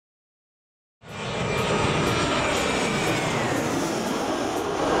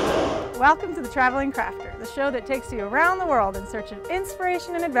Welcome to The Traveling Crafter, the show that takes you around the world in search of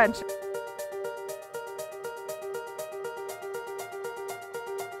inspiration and adventure.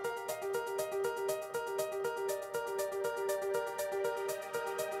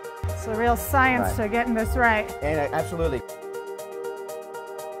 It's a real science to getting this right. And absolutely.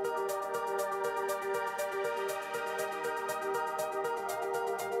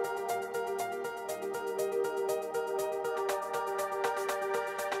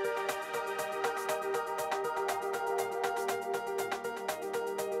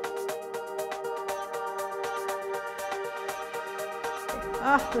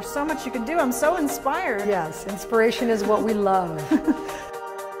 Oh, there's so much you can do. I'm so inspired. Yes, inspiration is what we love.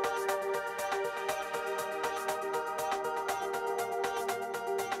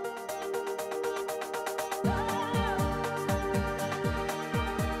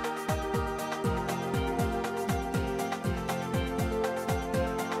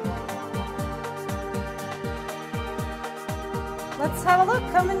 Let's have a look.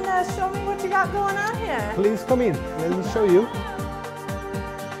 Come and show me what you got going on here. Please come in. Let me show you.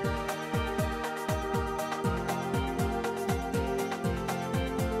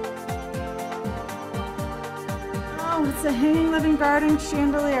 Oh, it's a hanging living garden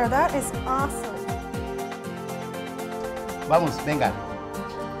chandelier. That is awesome. Vamos, venga.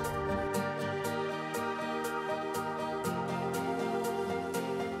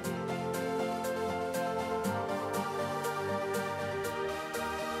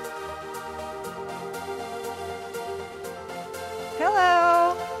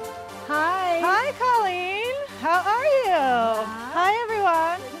 Hello. Hi. Hi, Colleen. How are you? Hi,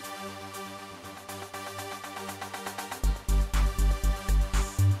 everyone.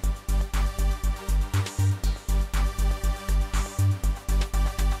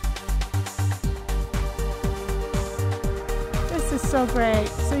 This is so great.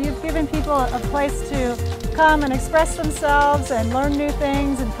 So you've given people a place to come and express themselves and learn new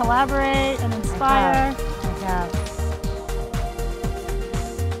things and collaborate and inspire.